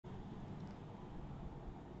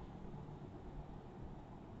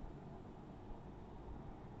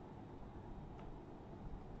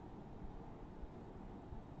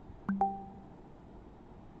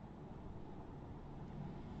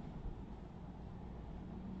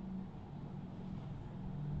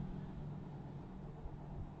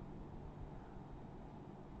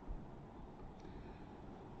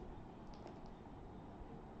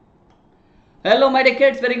Hello my dear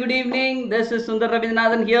kids, very good evening. This is Sundar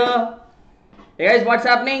Ravindranath here. Hey guys, what's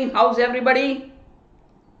happening? How's everybody?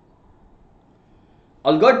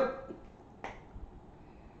 All good?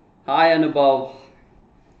 Hi Anubhav.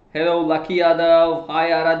 Hello Lucky Yadav.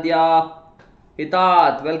 Hi Aradhya.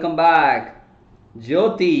 Hitat, welcome back.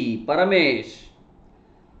 Jyoti, Paramesh,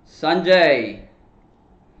 Sanjay,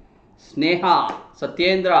 Sneha,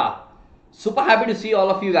 Satyendra. Super happy to see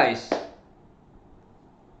all of you guys.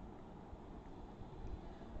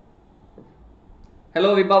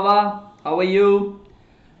 Hello Vibhava, how are you?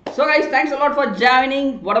 So guys, thanks a lot for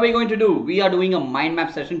joining. What are we going to do? We are doing a mind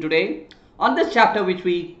map session today on this chapter which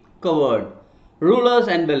we covered, rulers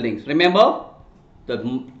and buildings. Remember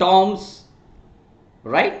the tombs,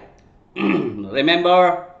 right?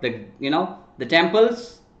 Remember the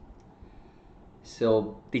temples.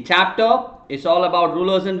 So the chapter is all about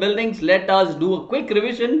rulers and buildings. Let us do a quick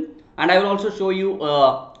revision, and I will also show you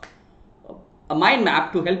a mind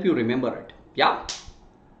map to help you remember it. Yeah.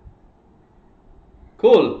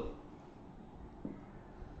 Cool.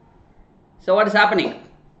 So what is happening?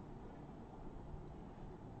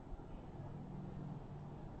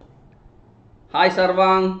 Hi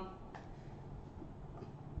Sarvang.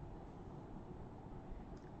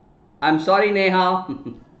 I'm sorry Neha.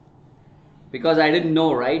 Because I didn't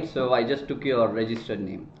know, right? So I just took your registered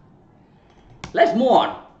name. Let's move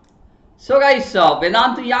on. So guys,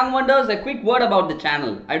 Vedantu Young Wonders, a quick word about the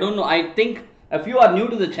channel. I don't know, I think if you are new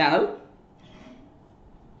to the channel,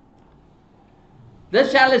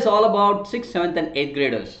 this channel is all about 6th, 7th and 8th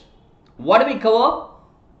graders. What do we cover?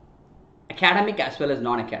 Academic as well as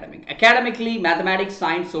non-academic. Academically, mathematics,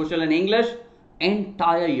 science, social and English,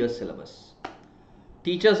 entire year syllabus.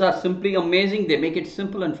 Teachers are simply amazing. They make it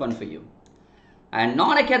simple and fun for you. And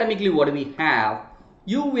non-academically, what do we have?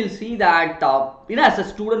 You will see that, as a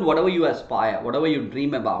student, whatever you aspire, whatever you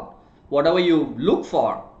dream about, whatever you look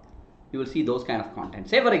for, you will see those kind of content.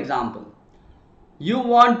 Say for example, you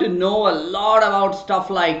want to know a lot about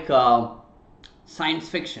stuff like science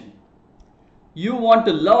fiction. You want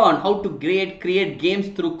to learn how to create games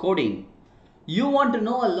through coding. You want to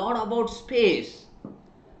know a lot about space,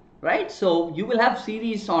 right? So you will have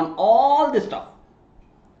series on all this stuff.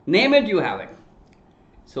 Name it, you have it.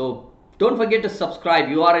 So don't forget to subscribe.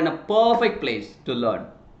 You are in a perfect place to learn.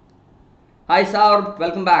 Hi Saur,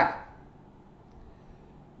 welcome back.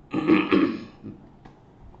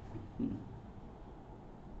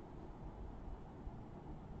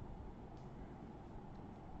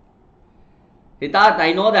 Hitat,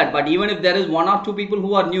 I know that, but even if there is one or two people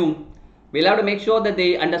who are new, we'll have to make sure that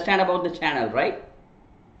they understand about the channel, right?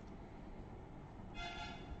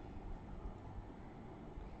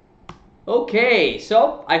 Okay,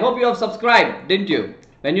 so I hope you have subscribed, didn't you?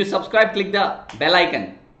 When you subscribe, click the bell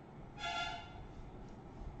icon.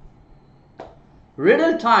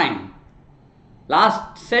 Riddle time.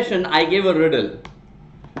 Last session, I gave a riddle.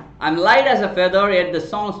 I'm light as a feather, yet the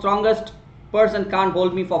strongest person can't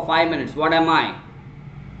hold me for 5 minutes. What am I?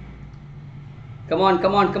 Come on,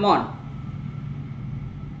 come on, come on.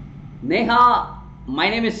 Neha, my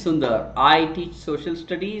name is Sundar. I teach social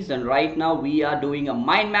studies and right now we are doing a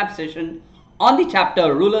mind map session on the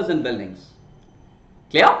chapter rulers and buildings.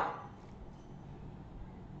 Clear?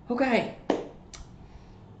 Okay.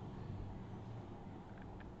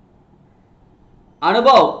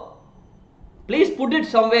 Anubhav, please put it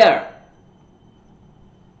somewhere.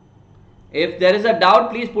 If there is a doubt,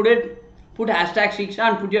 please put hashtag Shiksha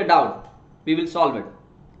and put your doubt. We will solve it.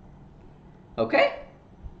 Okay?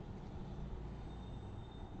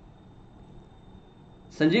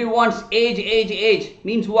 Sanjeev wants age.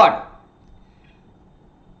 Means what?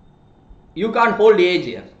 You can't hold age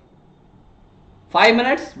here. 5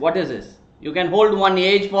 minutes? What is this? You can hold one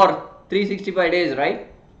age for 365 days, right?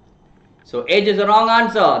 So age is the wrong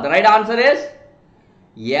answer. The right answer is?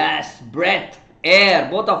 Yes, breath, air,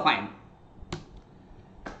 both are fine.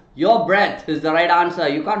 Your breath is the right answer.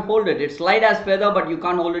 You can't hold it. It's light as feather, but you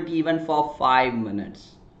can't hold it even for 5 minutes.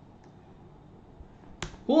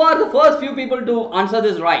 Who are the first few people to answer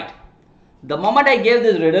this right? The moment I gave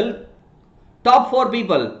this riddle, top 4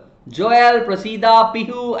 people, Joel, Prasida,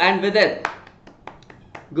 Pihu and Vidit.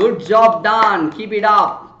 Good job done. Keep it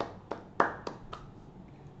up.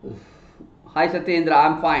 Hi Satyendra,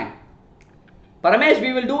 I'm fine. Paramesh,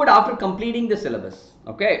 we will do it after completing the syllabus.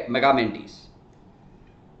 Okay, Mega Mentees.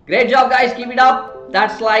 Great job guys, keep it up.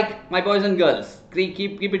 That's like my boys and girls.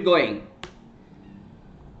 Keep it going.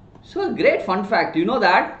 So a great fun fact, you know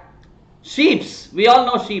that sheeps, we all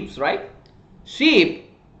know sheeps, right? Sheep,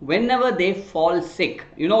 whenever they fall sick,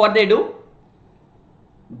 you know what they do?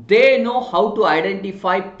 They know how to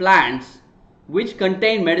identify plants which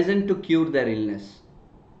contain medicine to cure their illness.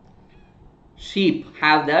 Sheep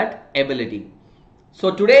have that ability.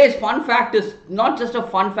 So today's fun fact is not just a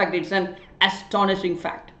fun fact, it's an astonishing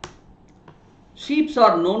fact. Sheep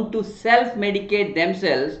are known to self-medicate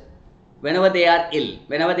themselves whenever they are ill,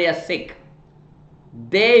 whenever they are sick.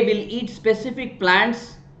 They will eat specific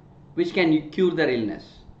plants which can cure their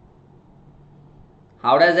illness.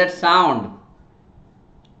 How does that sound?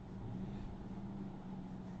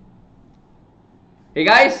 Hey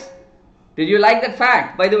guys, did you like that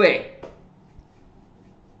fact, by the way?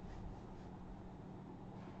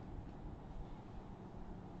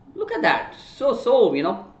 Look at that. So, you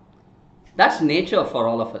know, that's nature for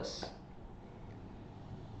all of us.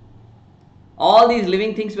 All these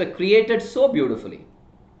living things were created so beautifully.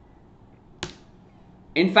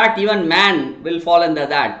 In fact, even man will fall under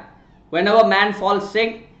that. Whenever man falls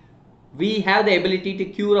sick, we have the ability to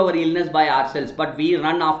cure our illness by ourselves, but we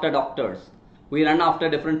run after doctors. We run after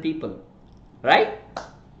different people, right?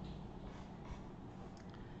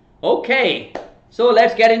 Okay, so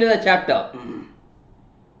let's get into the chapter.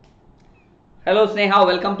 Hello Sneha,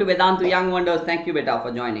 welcome to Vedantu Young Wonders. Thank you beta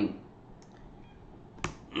for joining.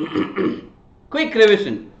 Quick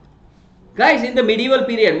revision. Guys, in the medieval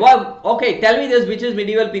period, okay, tell me this, which is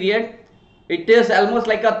medieval period? It is almost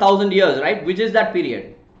like 1,000 years, right? Which is that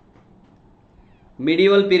period?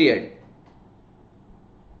 Medieval period.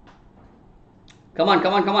 Come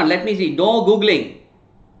on, let me see. No googling.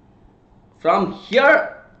 From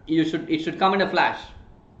here, it should come in a flash.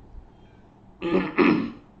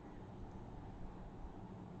 Come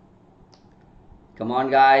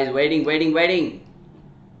on guys, waiting.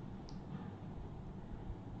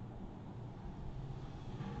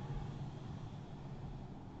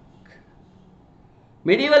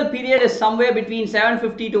 Medieval period is somewhere between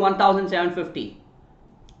 750 to 1750.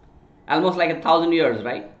 Almost like 1,000 years,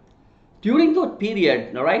 right? During that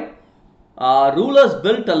period, all right, rulers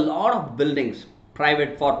built a lot of buildings,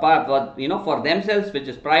 private for themselves, which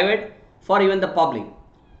is private, for even the public.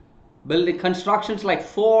 Building constructions like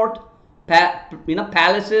fort,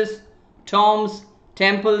 palaces, tombs,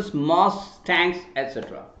 temples, mosques, tanks,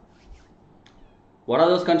 etc. What are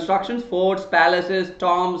those constructions? Forts, palaces,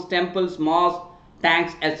 tombs, temples, mosques,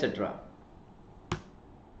 tanks, etc.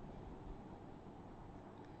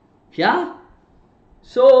 Yeah.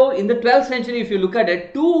 So in the 12th century, if you look at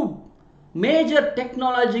it, two major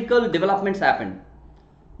technological developments happened.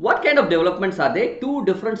 What kind of developments are they? Two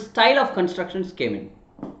different style of constructions came in.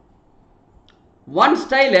 One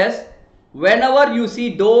style is, whenever you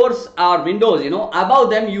see doors or windows, above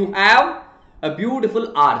them you have a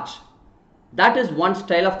beautiful arch. That is one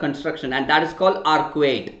style of construction, and that is called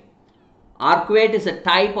arcuate. Arcuate is a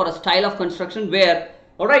type or a style of construction where,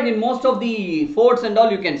 alright, in most of the forts and all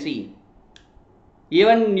you can see.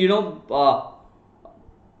 Even, you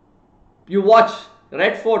watch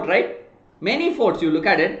Red Fort, right? Many forts, you look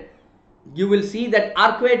at it, you will see that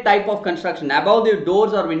arcuate type of construction. Above the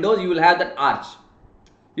doors or windows, you will have that arch.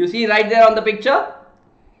 You see right there on the picture?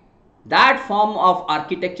 That form of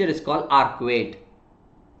architecture is called arcuate.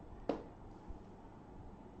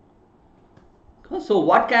 So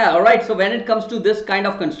alright, so when it comes to this kind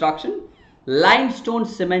of construction, limestone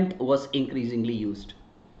cement was increasingly used.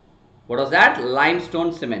 What was that?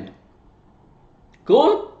 Limestone cement.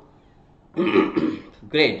 Cool?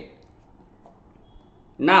 Great.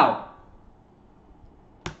 Now,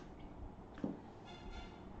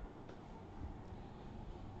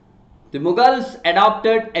 the Mughals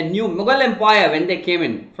adopted a new Mughal empire when they came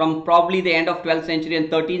in from probably the end of 12th century and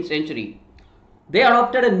 13th century. They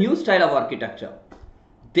adopted a new style of architecture.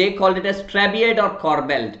 They called it as Trebbiate or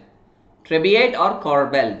Corbelled. Trebbiate or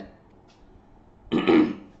Corbelled.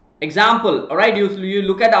 Example, alright, you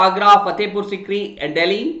look at Agra, Fatehpur Sikri and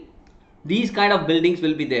Delhi. These kind of buildings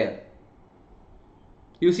will be there.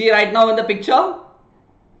 You see right now in the picture?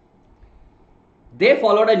 They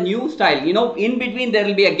followed a new style. In between there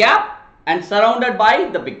will be a gap and surrounded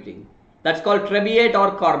by the big thing. That's called Trebbiate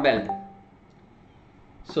or Corbelled.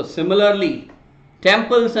 So similarly,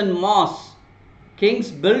 temples and mosques,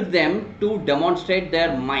 kings built them to demonstrate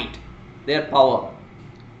their might, their power.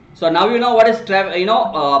 So now you know what is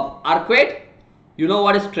arcuate, you know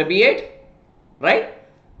what is Trebbiate, right?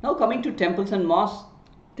 Now coming to temples and mosques,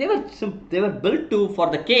 they were built for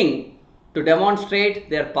the king to demonstrate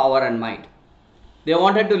their power and might. They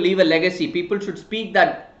wanted to leave a legacy. People should speak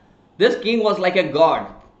that this king was like a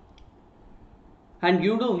god. And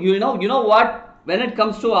you know what? When it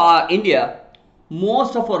comes to India,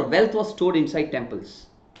 most of our wealth was stored inside temples.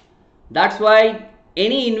 That's why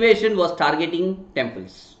any invasion was targeting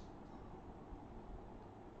temples.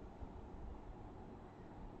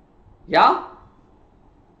 Yeah?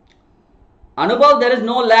 Anubhav, there is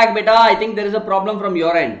no lag, beta. I think there is a problem from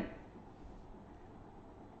your end.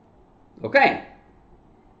 Okay.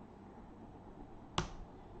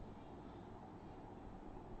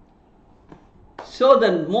 So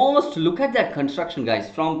the most, look at that construction,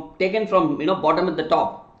 guys, taken from bottom at the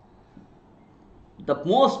top. The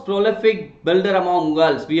most prolific builder among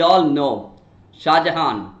Mughals, we all know, Shah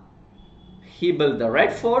Jahan. He built the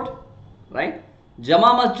Red Fort, right?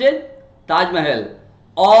 Jama Masjid, Taj Mahal.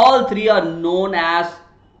 All three are known as,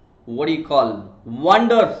 what do you call,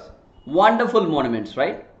 wonders, wonderful monuments,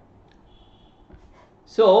 right?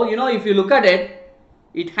 So, if you look at it,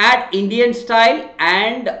 it had Indian style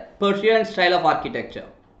and Persian style of architecture.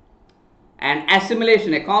 An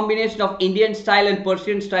assimilation, a combination of Indian style and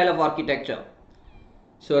Persian style of architecture.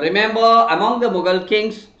 So remember, among the Mughal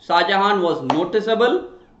kings, Shah Jahan was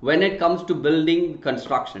noticeable when it comes to building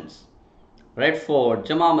constructions. Red Fort,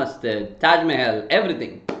 Jama Masjid, Taj Mahal,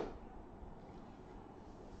 everything.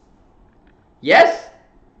 Yes?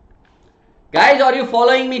 Guys, are you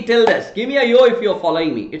following me till this? Give me a yo if you are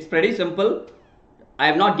following me. It's pretty simple. I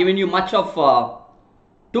have not given you much of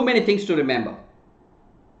too many things to remember.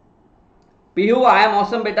 Pihu, I am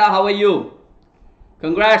awesome, beta. How are you?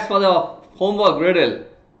 Congrats for the homework riddle.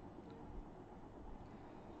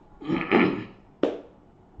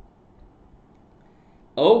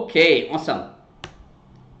 Okay, awesome.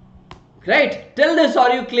 Great. Till this,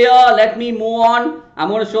 are you clear? Let me move on. I'm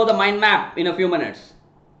going to show the mind map in a few minutes.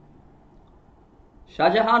 Shah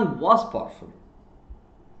Jahan was powerful.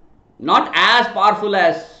 Not as powerful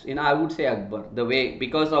as, I would say Akbar,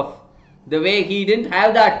 because of the way he didn't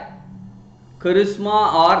have that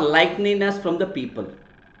charisma or likeliness from the people.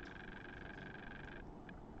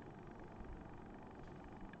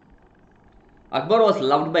 Akbar was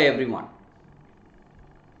loved by everyone.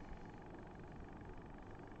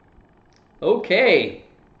 Okay.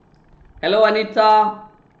 Hello, Anita.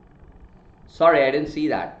 Sorry, I didn't see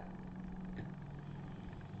that.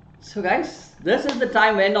 So guys, this is the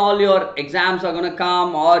time when all your exams are going to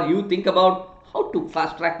come, or you think about how to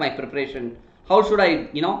fast track my preparation. How should I,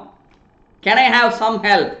 can I have some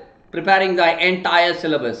help preparing the entire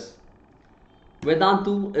syllabus?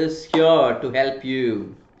 Vedantu is here to help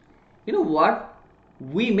you. You know what?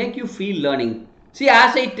 We make you feel learning. See,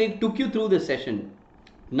 as I took you through this session,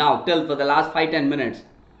 now till for the last 5-10 minutes,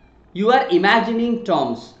 you are imagining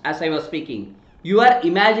terms as I was speaking. You are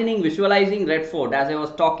imagining, visualizing Red Fort as I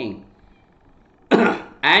was talking.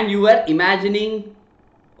 And you were imagining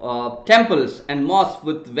temples and mosques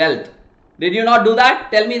with wealth. Did you not do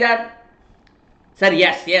that? Tell me that. Sir,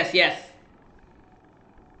 yes, yes, yes.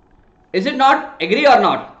 Is it not? Agree or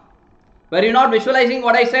not? Were you not visualizing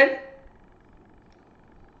what I said?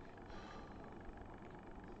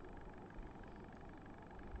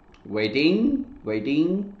 Waiting.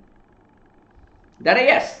 That a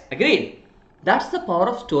yes, agreed. That's the power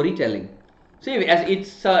of storytelling. See, as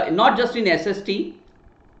it's not just in SST,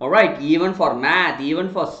 alright, even for math, even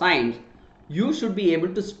for science, you should be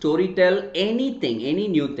able to storytell anything, any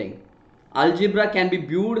new thing. Algebra can be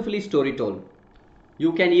beautifully story told.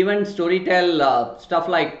 You can even storytell stuff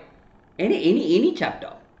like any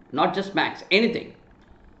chapter, not just maths, anything.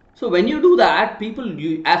 So when you do that,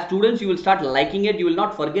 as students, you will start liking it. You will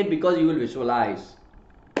not forget because you will visualize.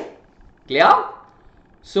 Clear?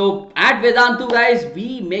 So at Vedantu, guys,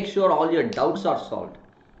 we make sure all your doubts are solved.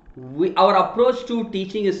 Our approach to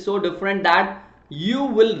teaching is so different that you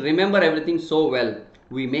will remember everything so well.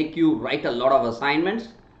 We make you write a lot of assignments.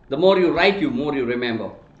 The more you write, more you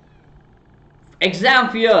remember. Exam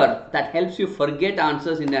fear, that helps you forget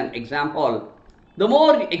answers in an exam hall. The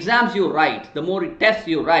more exams you write, the more tests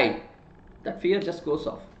you write, that fear just goes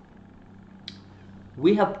off.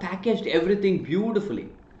 We have packaged everything beautifully.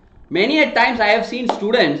 Many a times I have seen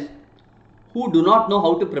students who do not know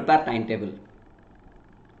how to prepare timetable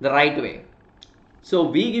the right way. So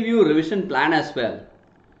we give you a revision plan as well.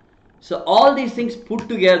 So all these things put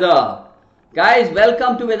together. Guys,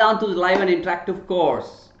 welcome to Vedantu's live and interactive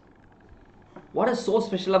course. What is so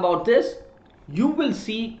special about this? You will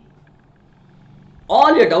see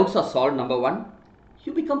all your doubts are solved, number one.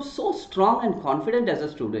 You become so strong and confident as a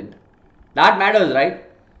student. That matters, right?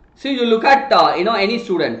 See, you look at any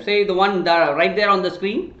student, say the one that right there on the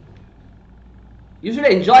screen. You should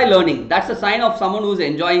enjoy learning. That's a sign of someone who's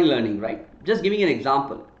enjoying learning, right? Just giving an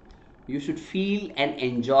example. You should feel and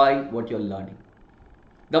enjoy what you're learning.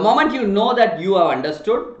 The moment you know that you have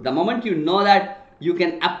understood, the moment you know that you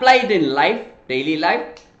can apply it in life, daily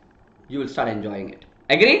life, you will start enjoying it.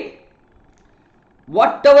 Agreed?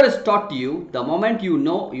 Whatever is taught to you, the moment you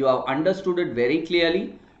know you have understood it very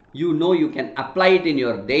clearly, you know you can apply it in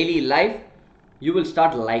your daily life, you will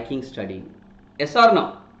start liking studying. Yes or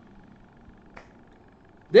no?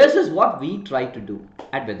 This is what we try to do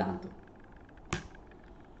at Vedantu.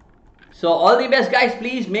 So all the best guys,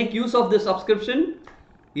 please make use of this subscription.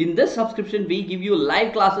 In this subscription, we give you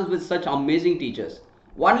live classes with such amazing teachers.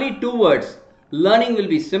 Only 2 words. Learning will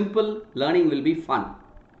be simple, learning will be fun.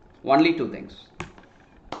 Only 2 things.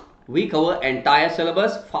 We cover entire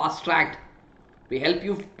syllabus, fast-tracked. We help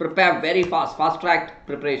you prepare very fast, fast-tracked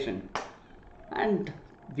preparation. And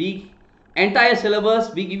entire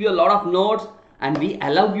syllabus, we give you a lot of notes and we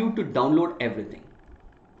allow you to download everything.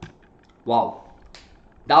 Wow.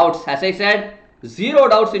 Doubts, as I said, 0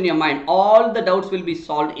 doubts in your mind. All the doubts will be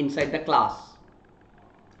solved inside the class.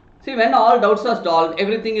 See, when all doubts are solved,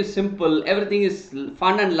 everything is simple, everything is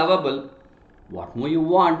fun and lovable. What more you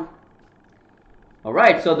want?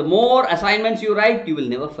 Alright, so the more assignments you write, you will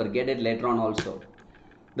never forget it later on also.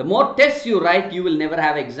 The more tests you write, you will never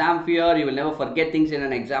have exam fear, you will never forget things in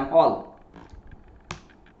an exam hall.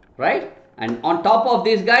 Right? And on top of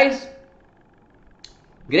this, guys,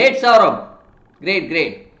 great Saurabh,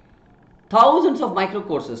 great. Thousands of micro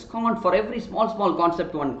courses. Come on, for every small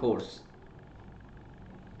concept, 1 course.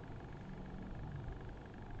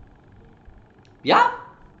 Yeah?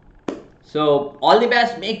 So, all the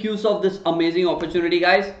best. Make use of this amazing opportunity,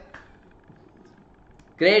 guys.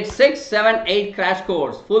 Grade 6, 7, 8 crash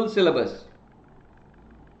course. Full syllabus.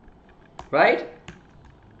 Right?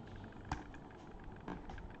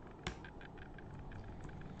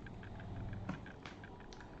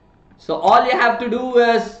 So, all you have to do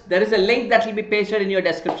is, there is a link that will be pasted in your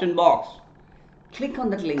description box. Click on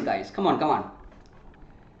that link, guys. Come on.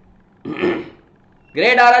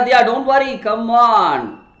 Great, Aradhya. Don't worry. Come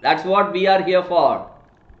on. That's what we are here for.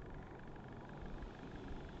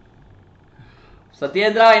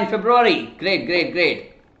 Satyendra in February.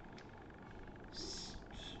 Great.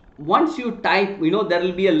 Once you type, there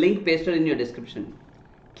will be a link pasted in your description.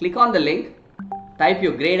 Click on the link. Type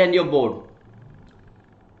your grade and your board.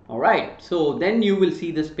 Alright, so then you will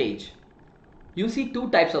see this page. You see 2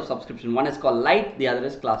 types of subscription. One is called light, the other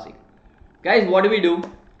is classic. Guys, what do?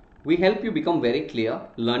 We help you become very clear.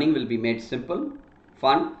 Learning will be made simple,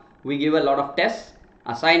 fun. We give a lot of tests,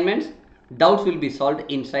 assignments. Doubts will be solved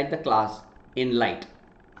inside the class in light.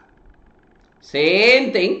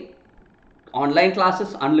 Same thing. Online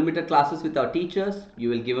classes, unlimited classes with our teachers. You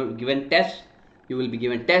will given tests. You will be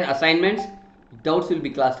given test assignments. Doubts will be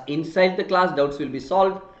classed inside the class. Doubts will be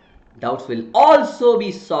solved. Doubts will also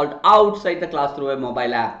be solved outside the class through a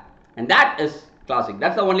mobile app. And that is classic.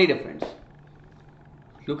 That's the only difference.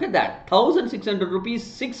 Look at that. 1,600 rupees,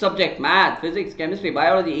 6 subjects. Math, physics, chemistry,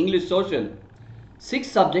 biology, English, social. 6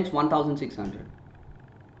 subjects, 1,600.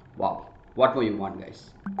 Wow. What more you want, guys?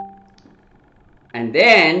 And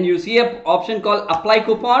then you see an option called apply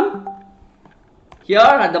coupon. Here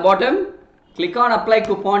at the bottom, click on apply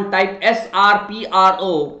coupon, type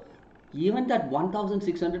SRPRO. Even that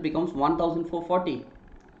 1,600 becomes 1,440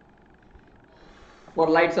 for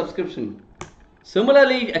light subscription.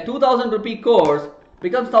 Similarly, a 2,000 rupee course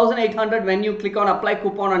becomes 1,800 when you click on apply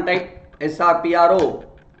coupon and type SRPRO.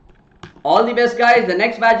 All the best, guys. The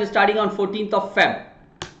next batch is starting on 14th of Feb.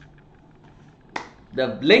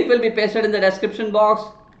 The link will be pasted in the description box.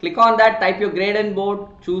 Click on that, type your grade and board,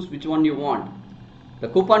 choose which one you want. The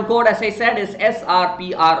coupon code, as I said, is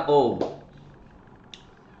SRPRO.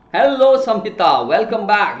 Hello Samhita, welcome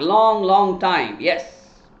back. Long time. Yes.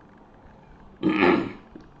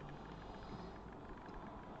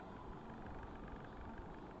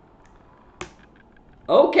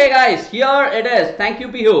 Okay guys, here it is. Thank you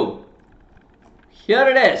Pihu. Here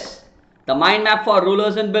it is. The mind map for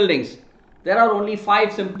rulers and buildings. There are only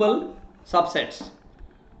 5 simple subsets.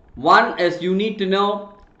 One is you need to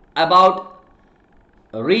know about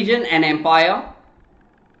a region and empire.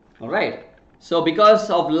 Alright. So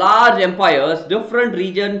because of large empires, different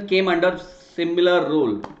regions came under similar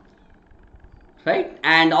rule. Right?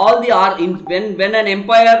 And all the when an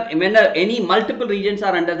empire, when any multiple regions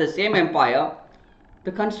are under the same empire,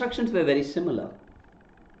 the constructions were very similar.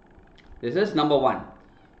 This is number 1.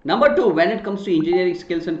 Number 2, when it comes to engineering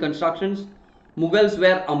skills and constructions, Mughals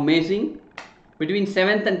were amazing. Between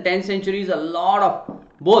 7th and 10th centuries, a lot of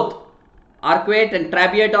both arcuate and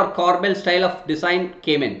trabeate or corbel style of design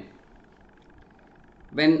came in.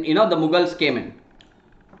 When the Mughals came in.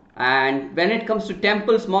 And when it comes to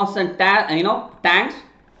temples, mosques and tanks,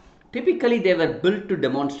 typically they were built to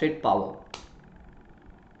demonstrate power.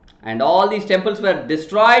 And all these temples were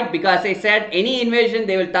destroyed because, as I said, any invasion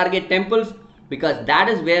they will target temples because that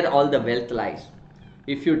is where all the wealth lies.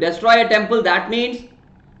 If you destroy a temple, that means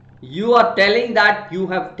you are telling that you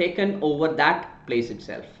have taken over that place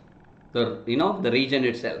itself, the region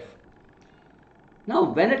itself. Now,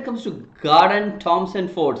 when it comes to garden, tombs and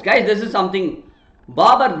forts, guys, this is something.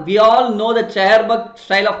 Babar, we all know the Cheharbagh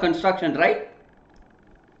style of construction, right?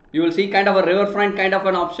 You will see kind of a riverfront kind of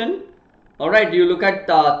an option. Alright, you look at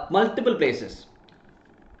multiple places.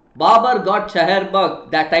 Babar got Cheharbagh,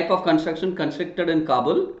 that type of construction constructed in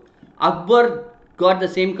Kabul. Akbar got the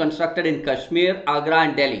same constructed in Kashmir, Agra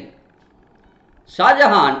and Delhi. Shah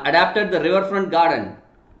Jahan adapted the riverfront garden.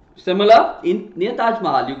 Similar in near Taj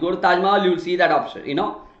Mahal. You go to Taj Mahal, you will see that option,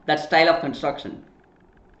 that style of construction.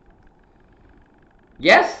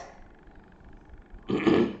 Yes?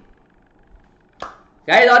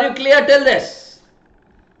 Guys, are you clear till this?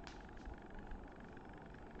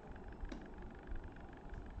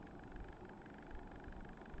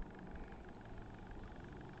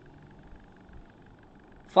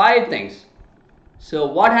 Five things. So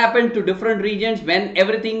what happened to different regions when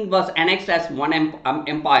everything was annexed as one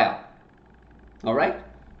empire? Alright.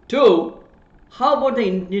 2. How about the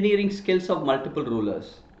engineering skills of multiple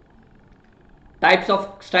rulers? Types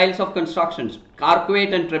of styles of constructions,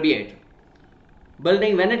 arcuate and trabeate.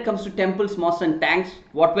 Building, when it comes to temples, mosques and tanks,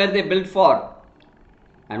 what were they built for?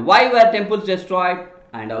 And why were temples destroyed?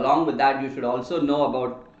 And along with that, you should also know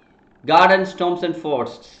about gardens, tombs and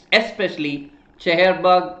forts, especially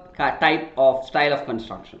Cheharbagh type of style of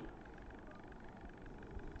construction.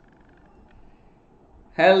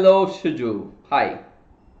 Hello Shuju, hi.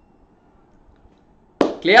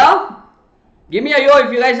 Clear? Give me a yo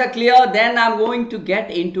if you guys are clear, then I'm going to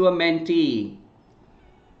get into a menti.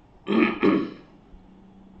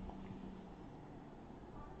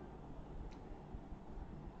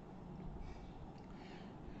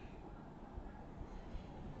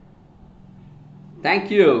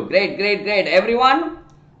 Thank you. Great, great, great. Everyone,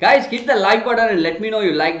 guys, hit the like button and let me know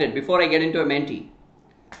you liked it before I get into a menti.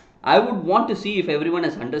 I would want to see if everyone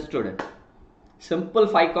has understood it. Simple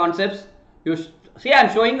 5 concepts. You see,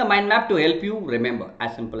 I'm showing the mind map to help you remember.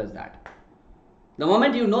 As simple as that. The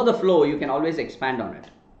moment you know the flow, you can always expand on it.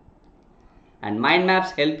 And mind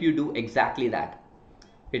maps help you do exactly that.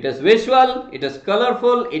 It is visual, it is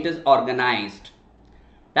colorful, it is organized.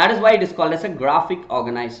 That is why it is called as a graphic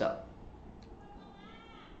organizer.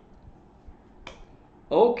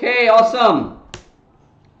 Okay, awesome.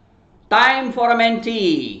 Time for a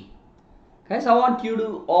menti. Guys, I want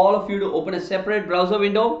all of you to open a separate browser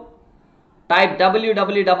window. Type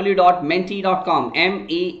www.menti.com,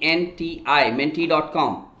 M-E-N-T-I,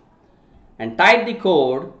 menti.com, and type the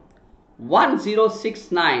code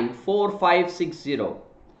 10694560.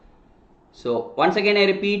 So once again I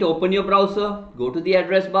repeat, open your browser, go to the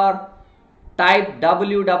address bar, type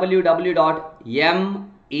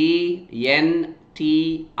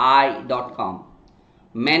www.menti.com,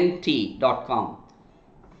 menti.com,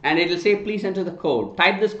 and it will say please enter the code.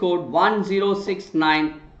 Type this code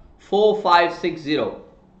 10694560.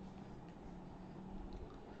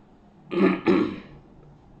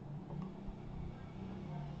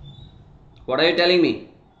 What are you telling me?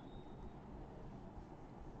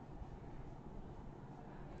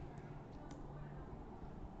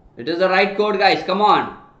 It is the right code, guys. Come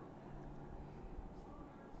on.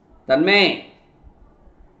 Tanmay.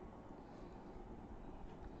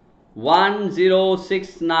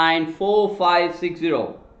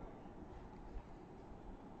 10694560.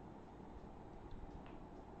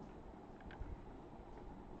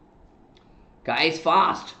 Guys,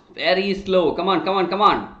 fast. Very slow. Come on, come on, come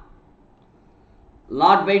on.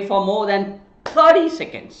 Not wait for more than 30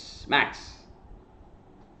 seconds max.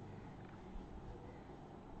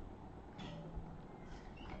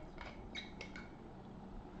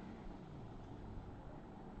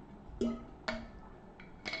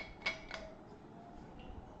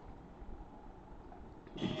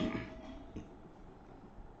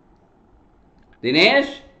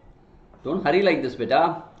 Dinesh, don't hurry like this,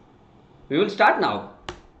 beta. We will start now.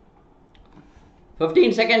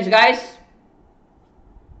 15 seconds, guys.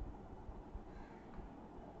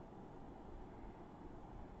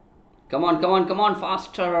 Come on, come on, come on.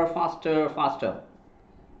 Faster, faster, faster.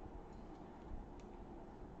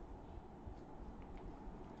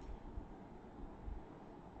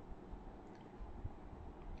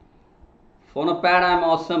 Phonopad, I'm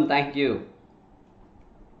awesome. Thank you.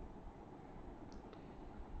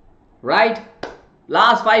 Right?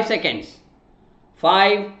 Last 5 seconds.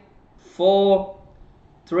 5, 4,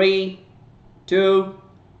 3, 2,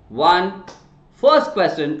 1. First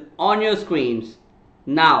question on your screens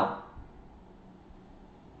now.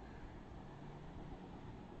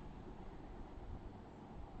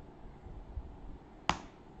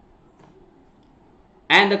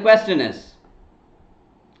 And the question is,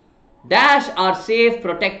 dash are safe,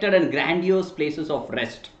 protected and grandiose places of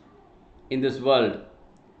rest. in this world?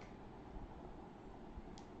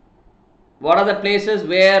 What are the places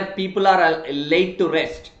where people are laid to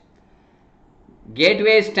rest?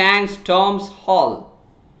 Gateways, tanks, tombs, hall.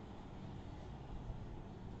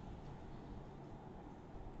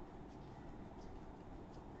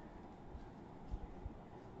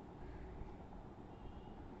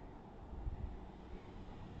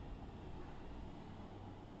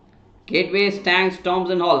 Gateways, tanks, tombs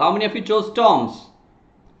and hall. How many of you chose tombs?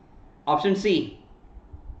 Option C.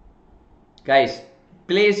 Guys,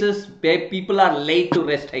 places where people are laid to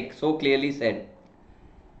rest, I so clearly said.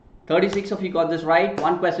 36 of you got this right.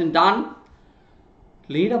 One question done.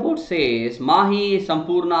 Leaderboard says Mahi,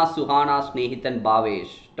 Sampurna, Suhana, Snehitan, Bhavesh.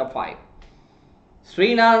 Top 5.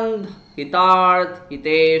 Srinand, Hitarth,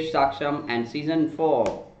 Hitesh, Saksham and season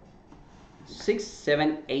 4. 6,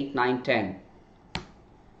 7, 8, 9, 10.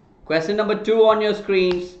 Question number 2 on your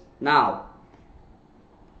screens now.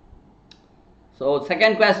 So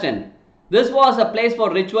second question. This was a place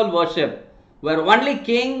for ritual worship where only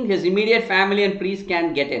king, his immediate family and priest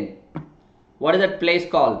can get in. What is that place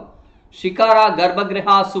called? Shikara,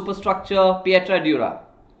 Garbhagriha, Superstructure, Pietra Dura.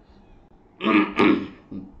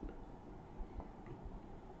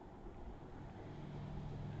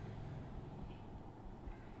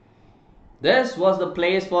 This was the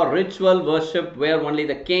place for ritual worship where only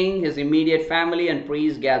the king, his immediate family and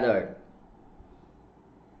priests gathered.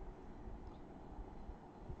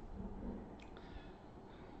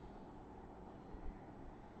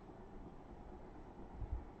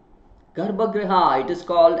 Garbhagriha, it is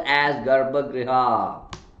called as Garbhagriha.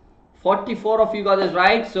 44 of you got this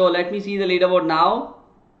right. So let me see the leaderboard now.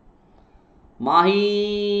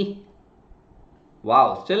 Mahi,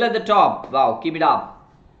 wow, still at the top. Wow, keep it up.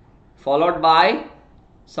 Followed by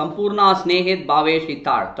Sampurna, Snehit, Bhavesh,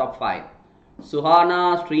 Hitar, top 5.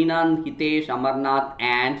 Suhana, Srinand, Hitesh, Amarnath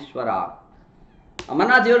and Swara.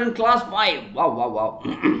 Amarnath, you're in class 5. Wow, wow, wow.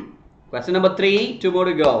 Question number 3, 2 more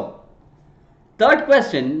to go. Third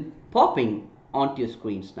question onto your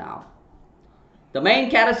screens now. The main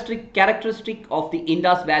characteristic of the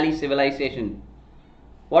Indus Valley civilization.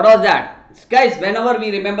 What was that? Guys, whenever we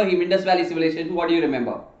remember him, Indus Valley civilization, what do you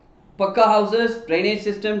remember? Pakka houses, drainage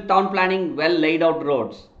system, town planning, well laid out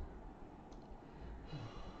roads.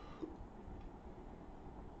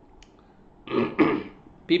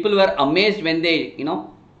 People were amazed when they,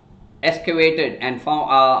 excavated and found,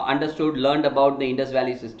 learned about the Indus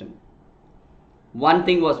Valley system. One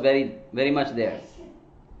thing was very, very much there.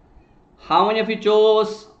 How many of you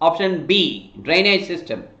chose option B, drainage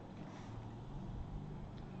system?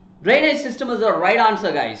 Drainage system is the right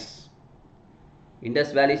answer, guys.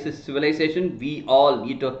 Indus Valley civilization,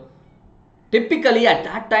 typically at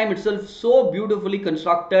that time itself, so beautifully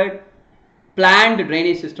constructed, planned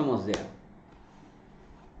drainage system was there.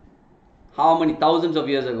 How many thousands of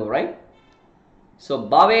years ago, right? So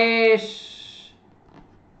Bhavesh,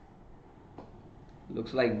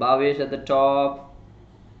 looks like Bhavesh at the top,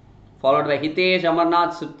 followed by Hitesh,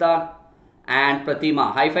 Amarnath, Supta and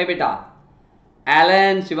Pratima. High five beta.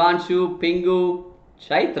 Alan, Shivanshu, Pingu,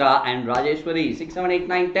 Chaitra and Rajeshwari. 6, 7, 8,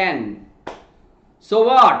 9, 10. So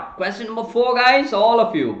what? Question number 4, guys. All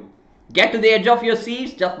of you, get to the edge of your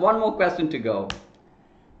seats. Just one more question to go.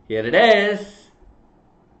 Here it is.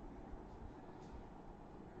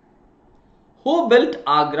 Who built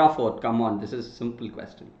Agra Fort? Come on, this is a simple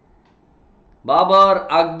question. Babur,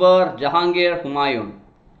 Akbar, Jahangir, Humayun.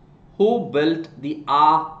 Who built the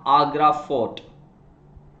Agra Fort?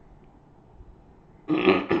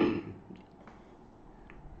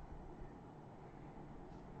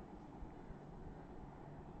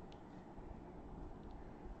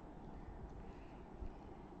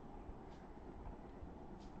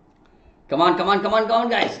 Come on,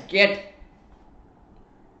 guys. Get.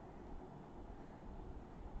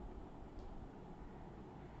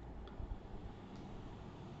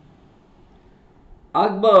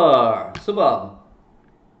 Akbar. Subab.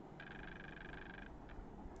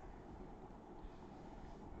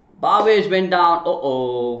 Bhavesh went down.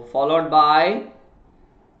 Followed by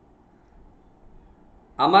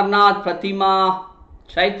Amarnath, Pratima,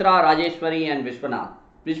 Chaitra, Rajeshwari and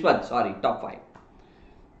Vishwat, sorry, top 5.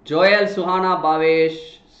 Joel, Suhana,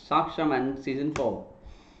 Bhavesh, Saksham and season 4.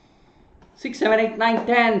 6, 7, 8, 9,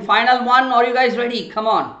 10. Final one. Are you guys ready? Come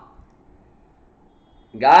on.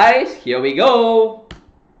 Guys, here we go.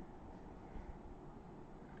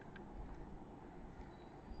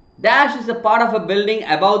 Dash is a part of a building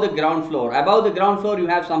above the ground floor. Above the ground floor you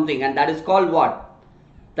have something and that is called what?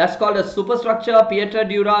 That's called a superstructure, Pietra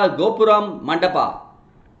Dura, Gopuram, Mandapa.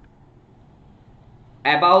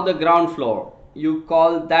 Above the ground floor. You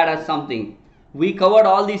call that as something. We covered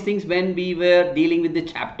all these things when we were dealing with the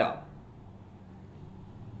chapter.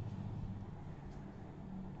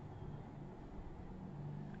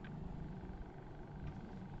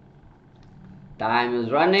 Time is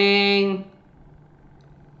running.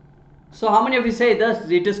 So how many of you say this?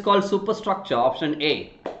 It is called superstructure, option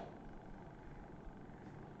A.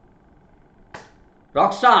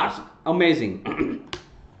 Rock stars, amazing.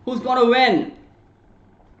 Who's gonna win?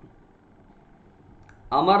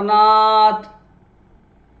 Amarnath.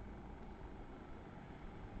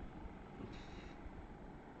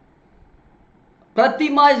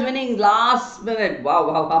 Pratima is winning last minute. Wow,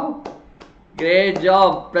 wow, wow. Great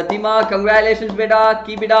job. Pratima, congratulations, beta.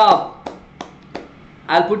 Keep it up.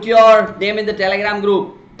 I'll put your name in the Telegram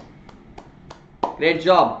group. Great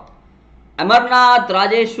job. Amarnath,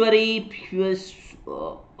 Rajeshwari,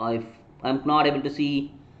 I'm not able to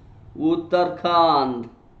see. Uttarakhand,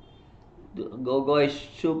 Gogoi,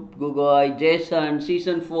 Shub, Gogoi, Jason,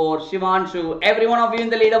 Season 4, Shivanshu, every one of you in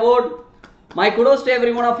the leaderboard. My kudos to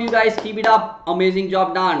every one of you guys. Keep it up. Amazing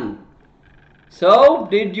job done. So,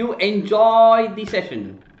 did you enjoy the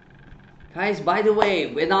session? Guys, by the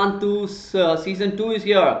way, Vedantu's Season 2 is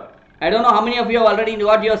here. I don't know how many of you have already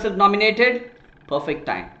got yourself nominated. Perfect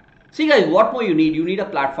time. See guys, what more you need? You need a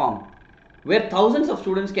platform where thousands of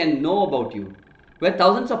students can know about you, where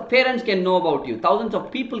thousands of parents can know about you, thousands of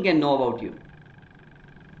people can know about you.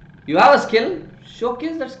 You have a skill,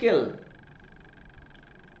 showcase that skill.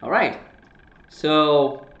 Alright.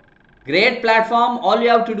 So, great platform. All you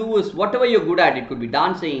have to do is whatever you're good at. It could be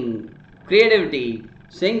dancing, creativity,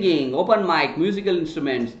 singing, open mic, musical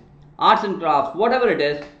instruments, arts and crafts, whatever it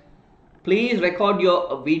is. Please record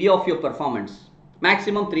your video of your performance.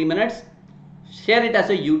 Maximum 3 minutes. Share it as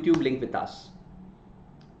a YouTube link with us.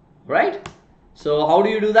 Right? So how do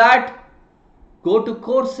you do that? Go to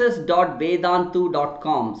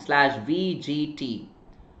courses.vedantu.com/VGT.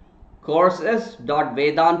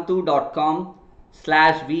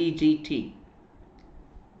 courses.vedantu.com/VGT.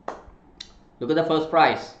 Look at the first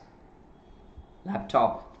prize.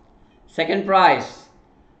 Laptop. Second prize,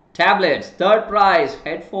 tablets. Third prize,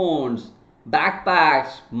 headphones,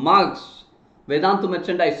 backpacks, mugs, Vedantu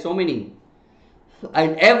merchandise, so many.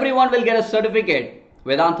 And everyone will get a certificate.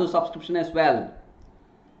 Vedantu subscription as well.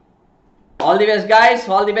 All the best guys,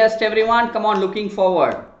 all the best everyone. Come on, looking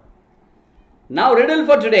forward. Now riddle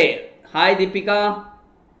for today. Hi Deepika.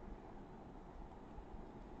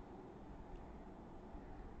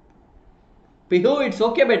 Pihu, it's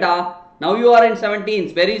okay beta. Now you are in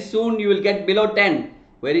 17th. Very soon you will get below 10.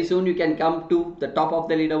 Very soon you can come to the top of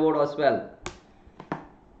the leaderboard as well.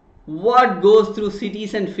 What goes through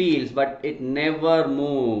cities and fields but it never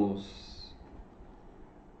moves?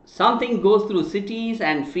 Something goes through cities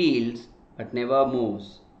and fields but never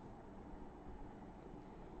moves.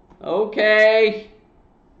 Okay.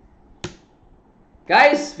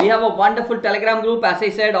 Guys, we have a wonderful Telegram group. As I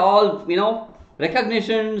said, all,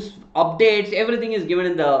 recognitions, updates, everything is given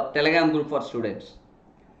in the Telegram group for students.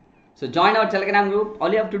 So join our Telegram group.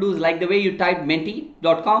 All you have to do is, like the way you type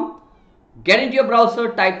menti.com, get into your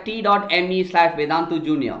browser, type t.me/Vedantu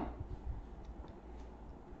Junior.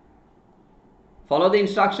 Follow the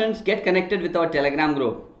instructions, get connected with our Telegram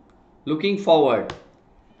group. Looking forward.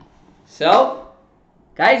 So,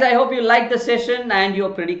 guys, I hope you liked the session and you're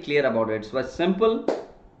pretty clear about it. It was simple.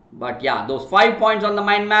 But yeah, those 5 points on the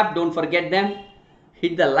mind map, don't forget them.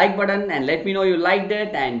 Hit the like button and let me know you liked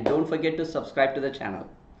it, and don't forget to subscribe to the channel.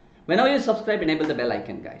 Whenever you subscribe, enable the bell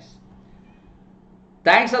icon, guys.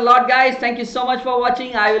 Thanks a lot, guys. Thank you so much for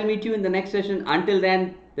watching. I will meet you in the next session. Until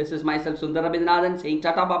then, this is myself, Sundar Sir saying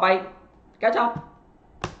tata, bye-bye. Catch up.